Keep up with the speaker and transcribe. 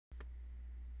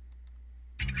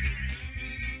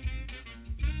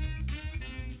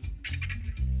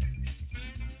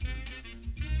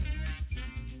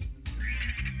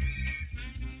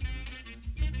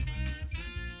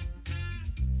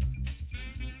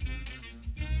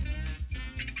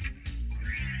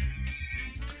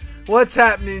What's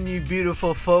happening, you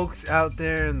beautiful folks out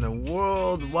there in the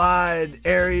worldwide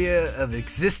area of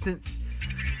existence?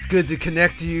 It's good to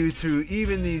connect to you through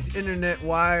even these internet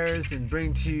wires and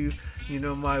bring to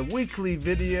you, my weekly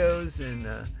videos, and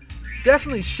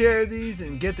definitely share these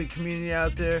and get the community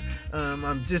out there.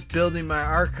 I'm just building my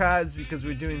archives because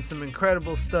we're doing some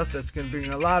incredible stuff that's going to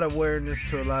bring a lot of awareness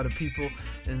to a lot of people.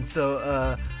 And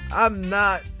so I'm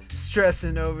not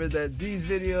stressing over that these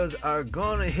videos are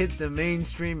gonna hit the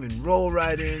mainstream and roll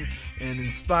right in and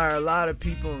inspire a lot of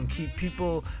people and keep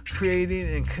people creating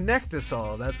and connect us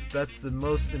all. That's the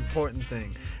most important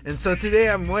thing. And so today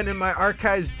I'm went in my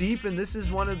archives deep, and this is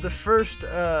one of the first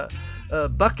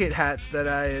bucket hats that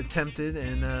I attempted,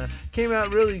 and came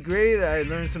out really great. I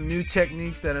learned some new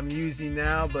techniques that I'm using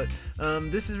now, but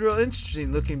this is real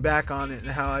interesting looking back on it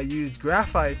and how I used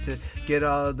graphite to get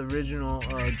all of the original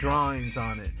drawings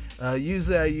on it.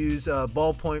 Usually I use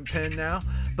ballpoint pen now,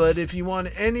 but if you want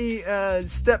any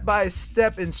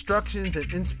step-by-step instructions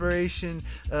and inspiration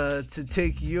to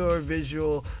take your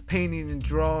visual painting and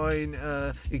drawing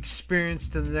experience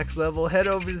to the next level, head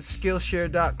over to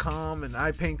skillshare.com and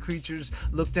IPaintCreatures.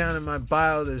 Look down in my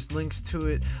bio, there's links to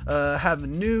it. Have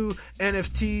new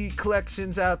NFT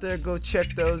collections out there, go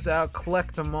check those out,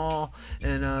 collect them all,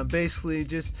 and basically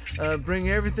just bring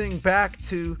everything back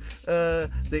to the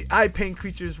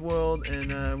IPaintCreatures world.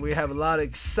 And we have a lot of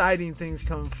exciting things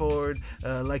coming forward.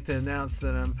 I'd like to announce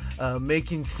that I'm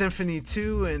making Symphony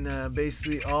 2, and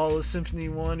basically all of Symphony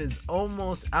 1 is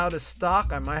almost out of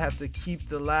stock. I might have to keep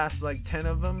the last like 10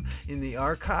 of them in the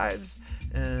archives.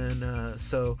 And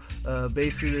so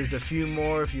basically there's a few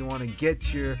more if you want to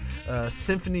get your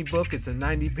symphony book. It's a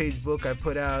 90-page book I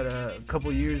put out a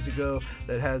couple years ago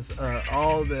that has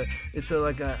all the, it's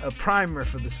like a primer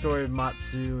for the story of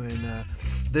MATSU, and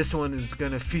this one is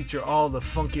going to feature all the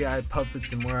funky eye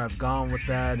puppets and where I've gone with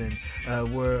that.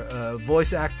 And we're a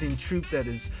voice acting troupe that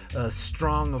is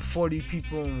strong of 40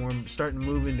 people, and we're starting to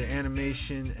move into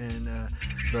animation and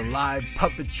the live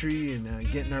puppetry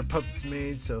and getting our puppets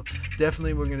made. So definitely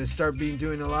we're going to start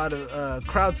doing a lot of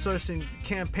crowdsourcing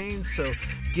campaigns, so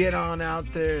get on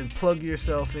out there and plug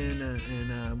yourself in,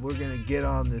 and we're going to get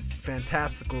on this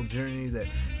fantastical journey that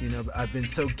I've been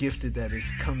so gifted that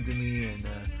has come to me, and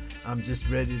I'm just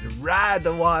ready to ride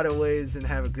the water waves and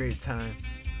have a great time.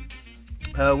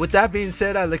 With that being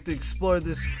said, I'd like to explore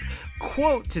this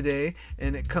quote today,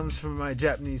 and it comes from my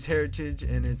Japanese heritage,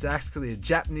 and it's actually a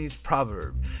Japanese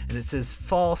proverb, and it says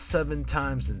fall 7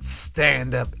 times and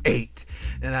stand up 8.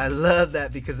 And I love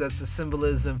that because that's the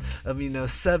symbolism of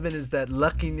 7 is that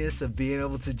luckiness of being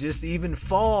able to just even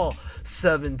fall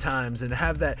 7 times and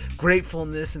have that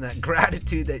gratefulness and that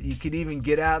gratitude that you could even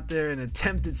get out there and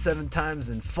attempt it 7 times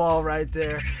and fall right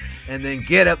there, and then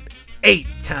get up 8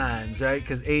 times, right?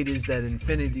 Because 8 is that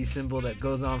infinity symbol that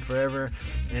goes on forever,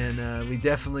 and we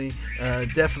definitely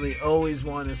always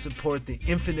want to support the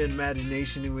infinite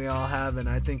imagination that we all have, and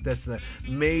I think that's the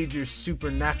major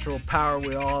supernatural power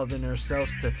we all have in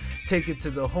ourselves to take it to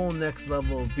the whole next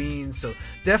level of being. So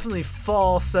definitely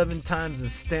fall 7 times and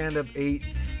stand up 8.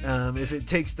 If it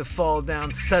takes to fall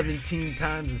down 17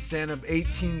 times and stand up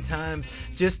 18 times,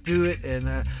 just do it. And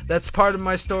that's part of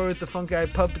my story with the Funky Eye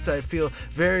Puppets. I feel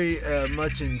very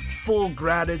much in full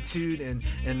gratitude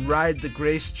and ride the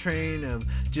grace train of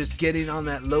just getting on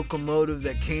that locomotive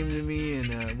that came to me,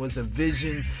 and was a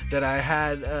vision that I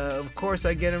had. Of course,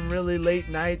 I get them really late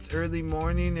nights, early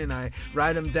morning, and I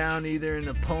write them down either in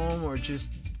a poem or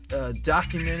just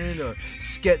document it or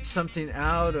sketch something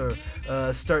out, or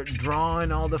start drawing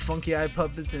all the funky eye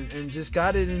puppets, and just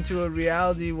got it into a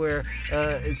reality where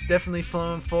it's definitely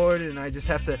flowing forward, and I just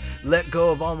have to let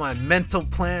go of all my mental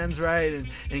plans, right,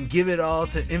 and give it all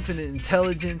to infinite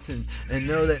intelligence, and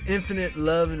know that infinite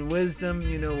love and wisdom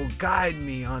will guide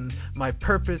me on my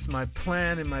purpose, my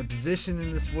plan, and my position in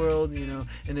this world,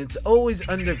 and it's always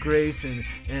under grace, and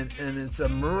it's a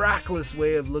miraculous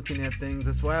way of looking at things.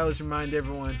 That's why I always remind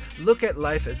everyone, look at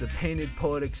life as a painted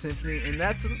poetic symphony, and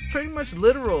that's pretty much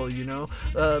literal,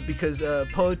 because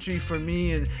poetry for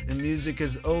me and music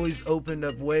has always opened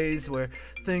up ways where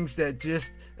things that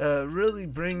just really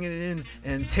bring it in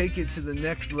and take it to the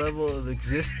next level of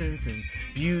existence and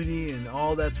beauty and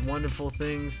all that's wonderful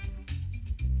things.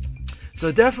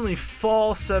 So definitely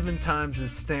fall 7 times and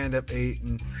stand up 8,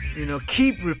 and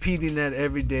keep repeating that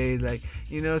every day. Like,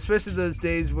 especially those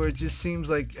days where it just seems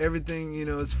like everything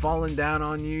is falling down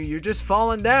on you. You're just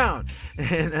falling down,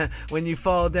 and when you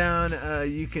fall down,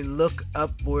 you can look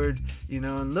upward,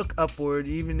 and look upward.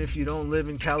 Even if you don't live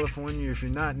in California, if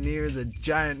you're not near the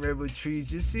giant redwood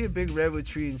trees, just see a big redwood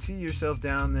tree and see yourself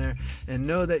down there, and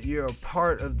know that you're a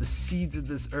part of the seeds of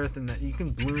this earth, and that you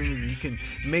can bloom, and you can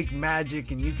make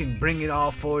magic, and you can bring it all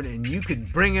forward, and you can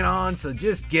bring it on. So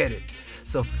just get it.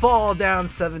 So fall down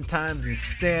 7 times and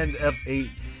stand up 8.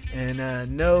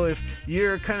 And know if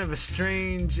you're kind of a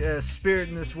strange spirit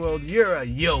in this world, you're a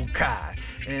yokai.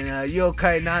 And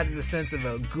yokai not in the sense of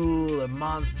a ghoul, a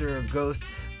monster, or ghost,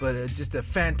 but just a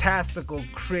fantastical,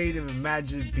 creative,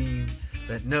 imaginative being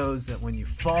that knows that when you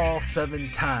fall 7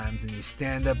 times and you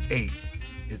stand up 8,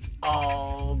 it's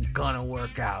all gonna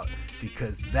work out,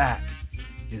 because that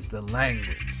is the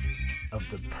language of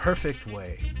the perfect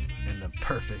way and the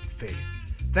perfect faith.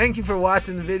 Thank you for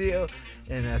watching the video,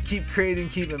 and keep creating,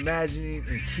 keep imagining,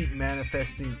 and keep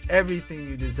manifesting everything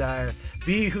you desire.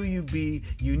 Be who you be,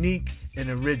 unique and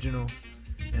original,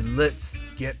 and let's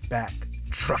get back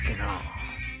trucking on.